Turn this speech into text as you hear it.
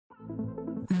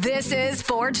This is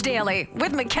Forge Daily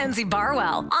with Mackenzie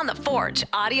Barwell on the Forge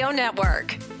Audio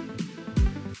Network.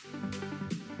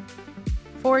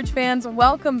 Forge fans,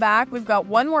 welcome back. We've got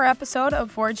one more episode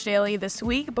of Forge Daily this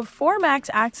week before Max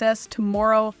Access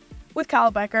tomorrow with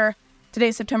Kyle Becker.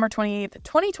 Today's September 28th,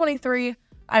 2023.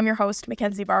 I'm your host,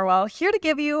 Mackenzie Barwell, here to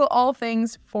give you all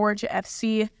things Forge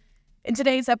FC. In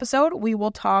today's episode, we will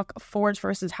talk Forge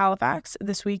versus Halifax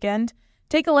this weekend,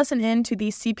 take a listen in to the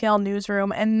CPL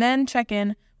newsroom, and then check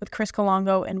in with Chris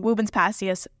Kalongo and Woobens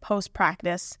Pacius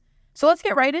post-practice. So let's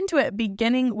get right into it,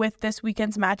 beginning with this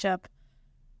weekend's matchup.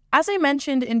 As I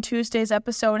mentioned in Tuesday's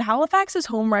episode, Halifax's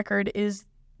home record is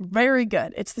very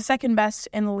good. It's the second best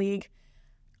in the league.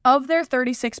 Of their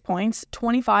 36 points,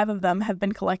 25 of them have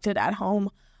been collected at home,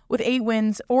 with 8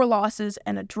 wins, 4 losses,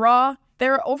 and a draw.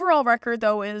 Their overall record,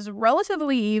 though, is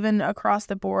relatively even across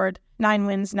the board: 9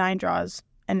 wins, 9 draws,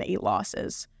 and 8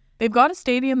 losses. They've got a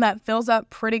stadium that fills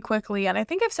up pretty quickly, and I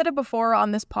think I've said it before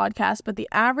on this podcast, but the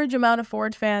average amount of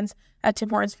Forge fans at Tim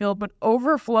Hortons Field would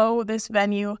overflow this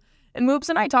venue. And Moobs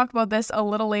and I talked about this a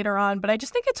little later on, but I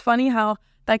just think it's funny how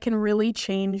that can really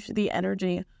change the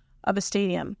energy of a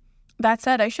stadium. That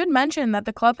said, I should mention that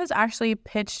the club has actually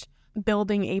pitched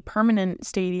building a permanent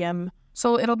stadium,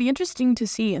 so it'll be interesting to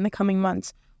see in the coming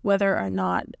months whether or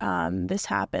not this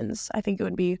happens. I think it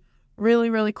would be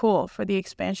really, really cool for the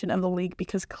expansion of the league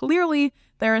because clearly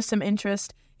there is some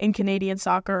interest in Canadian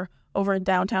soccer over in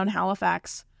downtown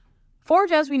Halifax.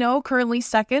 Forge, as we know, currently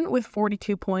second with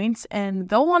 42 points, and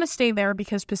they'll want to stay there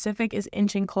because Pacific is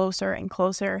inching closer and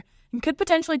closer and could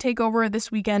potentially take over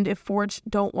this weekend if Forge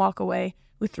don't walk away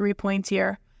with 3 points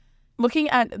here. Looking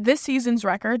at this season's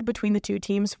record between the two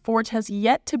teams, Forge has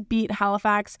yet to beat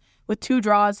Halifax with 2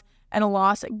 draws and a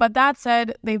loss, but that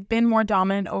said, they've been more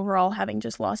dominant overall, having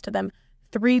just lost to them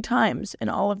 3 times in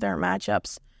all of their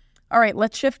matchups. All right,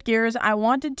 let's shift gears. I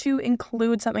wanted to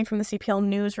include something from the CPL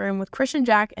newsroom with Christian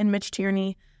Jack and Mitch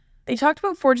Tierney. They talked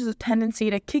about Forge's tendency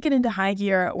to kick it into high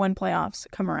gear when playoffs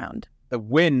come around. The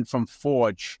win from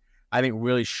Forge, I think,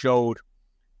 really showed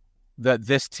that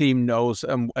this team knows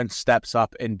and steps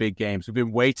up in big games. We've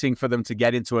been waiting for them to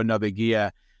get into another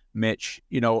gear, Mitch.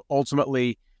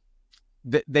 Ultimately,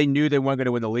 they knew they weren't going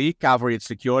to win the league. Calvary had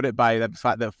secured it by the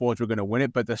fact that Forge were going to win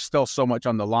it, but there's still so much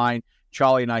on the line.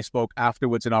 Charlie and I spoke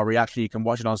afterwards in our reaction. You can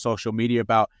watch it on social media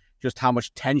about just how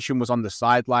much tension was on the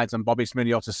sidelines, and Bobby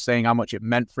Sminiotis also saying how much it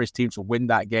meant for his team to win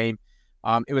that game.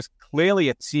 It was clearly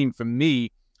a team, for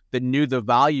me, that knew the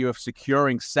value of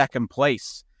securing second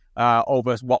place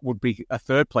over what would be a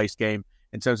third place game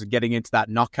in terms of getting into that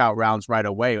knockout rounds right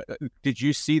away. Did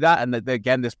you see that? And that,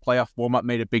 again, this playoff format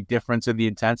made a big difference in the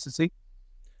intensity?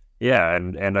 Yeah,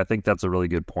 and I think that's a really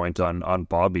good point on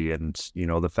Bobby, and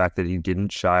the fact that he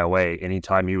didn't shy away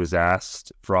anytime he was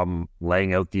asked from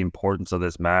laying out the importance of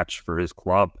this match for his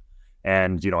club.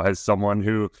 And as someone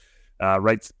who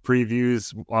writes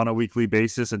previews on a weekly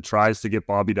basis and tries to get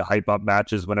Bobby to hype up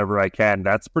matches whenever I can,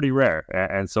 that's pretty rare.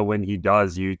 And so when he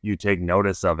does, you take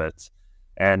notice of it.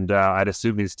 And I'd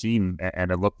assume his team,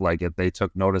 and it looked like it, they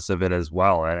took notice of it as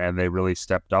well, and they really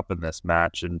stepped up in this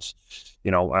match. And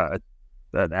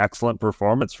an excellent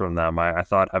performance from them. I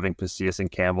thought having Pacius and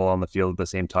Campbell on the field at the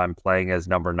same time playing as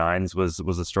number 9s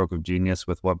was a stroke of genius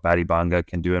with what Badibanga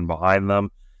can do in behind them.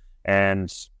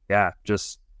 And yeah,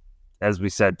 just as we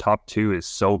said, top 2 is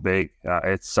so big.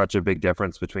 It's such a big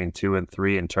difference between 2 and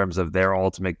 3 in terms of their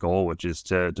ultimate goal, which is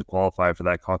to qualify for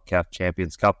that CONCACAF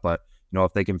Champions Cup. But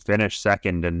if they can finish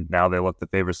second, and now they look the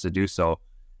favorites to do so,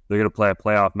 they're going to play a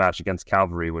playoff match against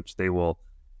Calvary, which they will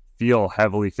feel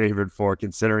heavily favored for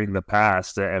considering the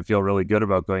past, and feel really good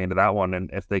about going into that one. And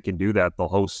if they can do that, they'll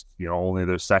host only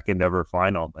their second ever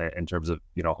final in terms of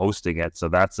hosting it, so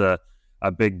that's a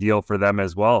big deal for them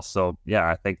as well. So yeah,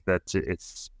 I think that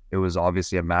it was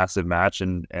obviously a massive match,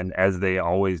 and as they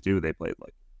always do, they played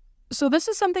like. So this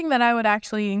is something that I would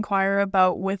actually inquire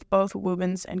about with both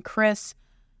Woobens and Chris.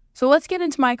 So let's get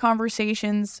into my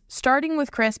conversations, starting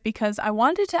with Chris, because I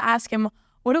wanted to ask him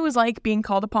what it was like being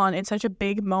called upon in such a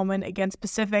big moment against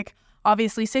Pacific.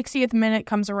 Obviously, 60th minute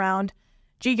comes around,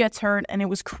 G gets hurt, and it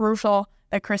was crucial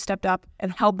that Chris stepped up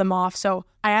and held them off. So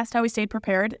I asked how he stayed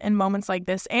prepared in moments like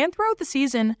this and throughout the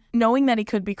season, knowing that he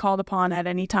could be called upon at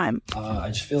any time.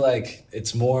 I just feel like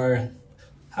it's more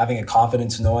having a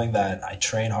confidence knowing that I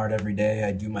train hard every day,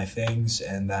 I do my things,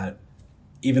 and that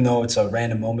even though it's a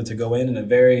random moment to go in a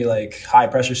very high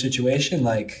pressure situation,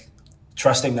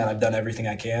 trusting that I've done everything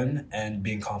I can and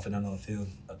being confident on the field.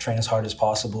 I train as hard as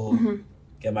possible,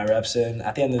 get my reps in.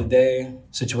 At the end of the day,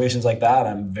 situations like that,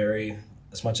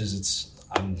 as much as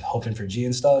I'm hoping for G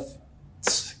and stuff,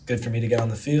 it's good for me to get on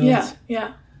the field.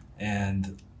 Yeah.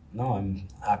 And no, I'm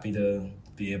happy to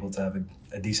be able to have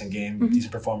a decent game,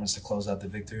 decent performance to close out the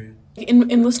victory.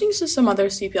 In listening to some other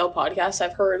CPL podcasts,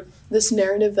 I've heard this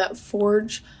narrative that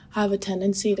Forge have a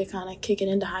tendency to kind of kick it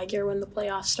into high gear when the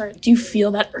playoffs start. Do you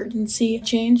feel that urgency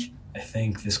change? I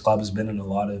think this club has been in a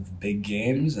lot of big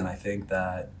games, and I think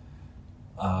that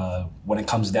when it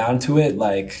comes down to it,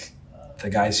 like, the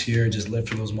guys here just live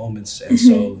for those moments. And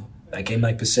so a game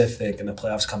like Pacific and the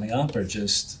playoffs coming up are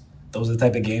just, those are the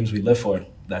type of games we live for.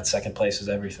 That second place is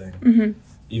everything.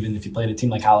 Even if you played a team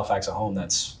like Halifax at home,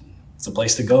 it's a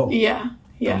place to go. Yeah.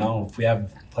 I don't know. If we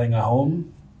have playing at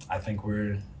home, I think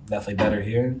we're definitely better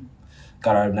here.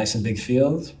 Got our nice and big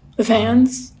field. The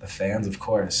fans. The fans, of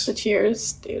course. The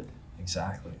cheers, dude.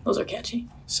 Exactly. Those are catchy.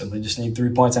 Simply just need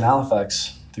 3 points in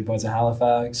Halifax. 3 points in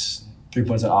Halifax. 3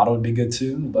 points in Ottawa would be good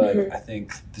too. But I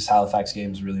think this Halifax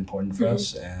game is really important for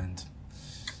us. And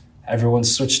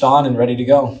everyone's switched on and ready to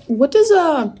go. What does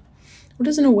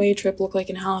an away trip look like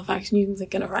in Halifax? You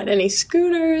gonna ride any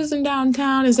scooters in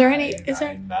downtown? Is there any?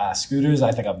 Scooters?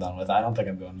 I think I'm done with. I don't think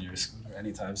I'm going near a scooter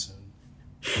anytime soon.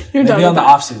 You're maybe done on the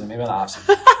off season.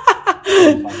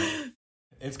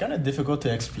 It's kind of difficult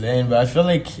to explain, but I feel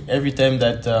like every time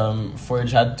that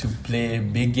Forge had to play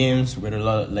big games with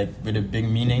with the big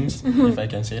meanings, if I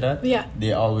can say that,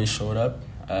 they always showed up.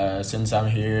 Since I'm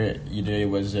here, either it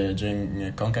was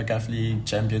during CONCACAF League,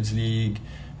 Champions League,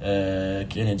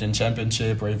 Canadian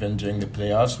Championship, or even during the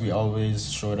playoffs, we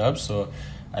always showed up. So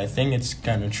I think it's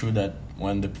kind of true that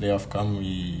when the playoff come,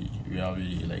 we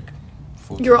already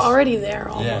focus. You're already there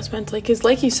almost mentally, because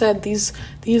like you said, these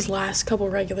last couple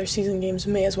regular season games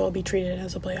may as well be treated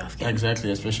as a playoff game.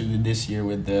 Exactly, especially this year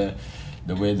with the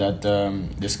way that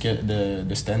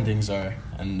the standings are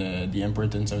and the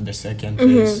importance of the second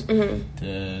place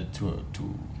to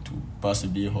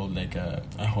possibly hold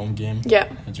a home game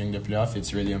during the playoff.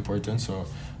 It's really important. So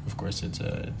of course it's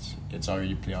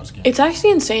already playoffs game. It's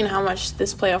actually insane how much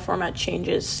this playoff format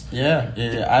changes. Yeah.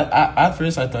 At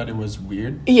first I thought it was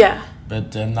weird. Yeah.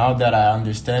 But now that I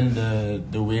understand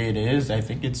the way it is, I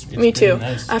think it's me too.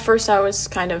 Nice. At first I was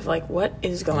kind of like, what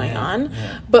is going on?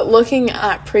 Yeah. But looking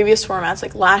at previous formats,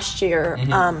 like last year,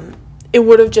 it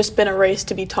would have just been a race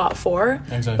to be top four.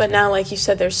 Exactly. But now, like you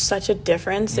said, there's such a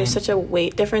difference. There's such a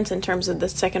weight difference in terms of the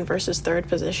second versus third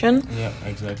position. Yeah,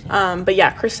 exactly. But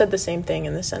yeah, Chris said the same thing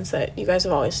in the sense that you guys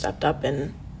have always stepped up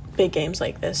in big games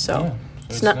like this. So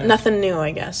it's nice. nothing new,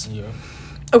 I guess. Yeah.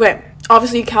 Okay,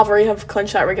 obviously Cavalry have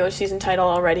clinched that regular season title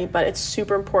already, but it's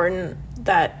super important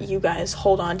that you guys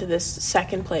hold on to this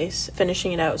second place,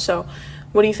 finishing it out. So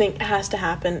what do you think has to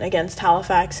happen against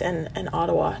Halifax and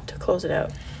Ottawa to close it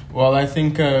out? Well, I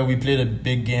think we played a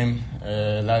big game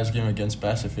last game against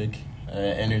Pacific.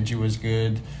 Energy was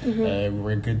good. We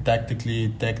were good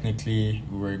tactically, technically.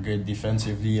 We were good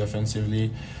defensively,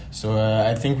 offensively. So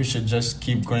I think we should just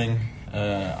keep going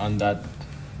on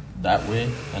that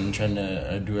way and trying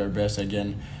to do our best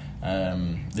again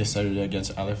this Saturday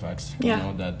against Halifax. Yeah. You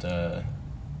know that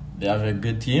they have a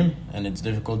good team and it's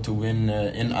difficult to win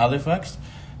in Halifax.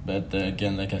 But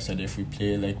again, like I said, if we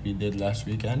play like we did last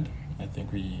weekend, I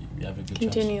think we have a good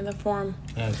chance. Continue the form.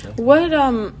 Yeah, exactly.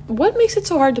 What makes it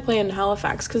so hard to play in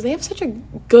Halifax? Because they have such a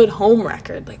good home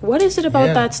record. Like, what is it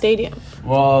about that stadium?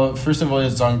 Well, first of all,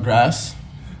 it's on grass.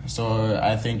 So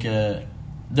I think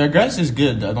their grass is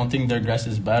good. I don't think their grass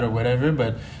is bad or whatever,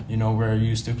 but, you know, we're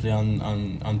used to play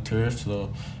on turf,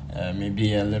 so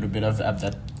maybe a little bit of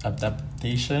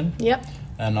adaptation. Yep.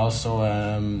 And also,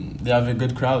 they have a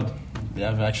good crowd. They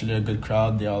have actually a good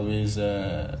crowd. They always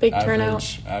big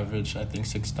turnout. Average, I think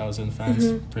 6,000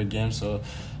 fans per game. So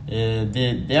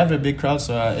they have a big crowd.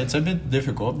 So it's a bit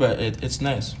difficult, but it's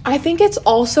nice. I think it's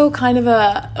also kind of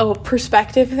a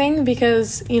perspective thing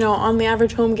because, you know, on the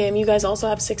average home game, you guys also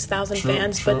have 6,000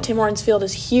 fans, but Tim Hortons Field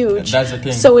is huge. That's the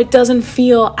thing. So it doesn't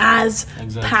feel as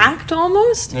packed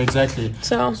almost. Exactly.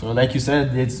 So like you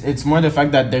said, it's more the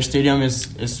fact that their stadium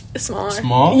is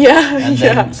small. Yeah. And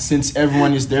then since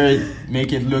everyone is there, it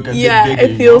make it look a bit bigger. Yeah,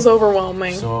 it feels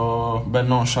overwhelming. So, but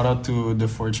no, shout out to the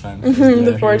Forge fans.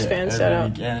 The Forge fans, shout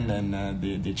out. And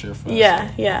they cheer for us.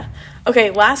 Yeah.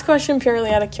 Okay, last question purely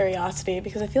out of curiosity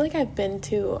because I feel like I've been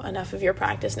to enough of your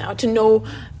practice now to know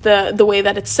the way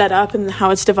that it's set up and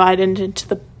how it's divided into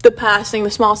the passing,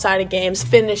 the small-sided games,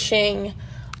 finishing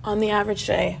on the average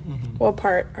day. What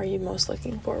part are you most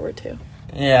looking forward to?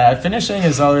 Yeah, finishing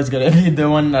is always going to be the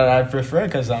one that I prefer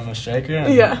because I'm a striker.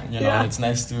 And, it's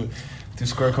nice to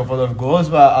score a couple of goals,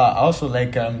 but I also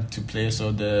like to play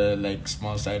the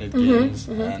small-sided games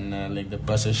and the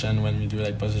possession when we do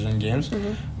possession games.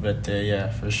 But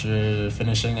for sure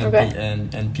finishing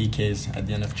and PKs at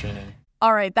the end of training.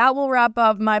 All right, that will wrap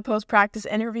up my post-practice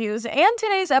interviews and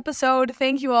today's episode.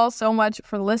 Thank you all so much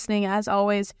for listening. As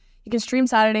always, you can stream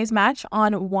Saturday's match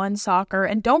on One Soccer.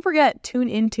 And don't forget, tune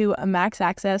into Max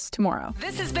Access tomorrow.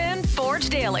 This has been Forge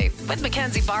Daily with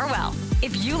Mackenzie Barwell.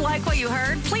 If you like what you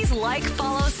heard, please like,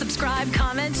 follow, subscribe,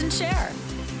 comment, and share.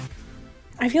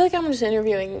 I feel like I'm just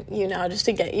interviewing you now just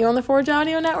to get you on the Forge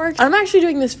Audio Network. I'm actually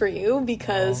doing this for you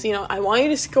because, I want you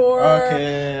to score.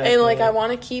 Okay. And, I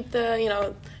want to keep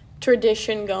the,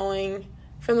 tradition going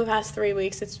from the past 3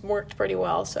 weeks. It's worked pretty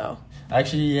well, so.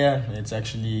 Actually, yeah, it's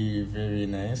actually very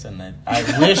nice, and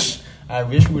I wish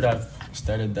we would have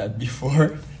started that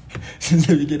before, since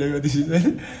the beginning of the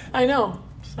season. I know.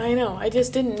 I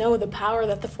just didn't know the power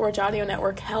that the Forge Audio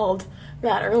Network held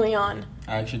that early on.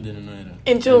 I actually didn't know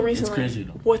it. Until recently. It's crazy,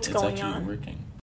 though. What's it's going actually on? Working.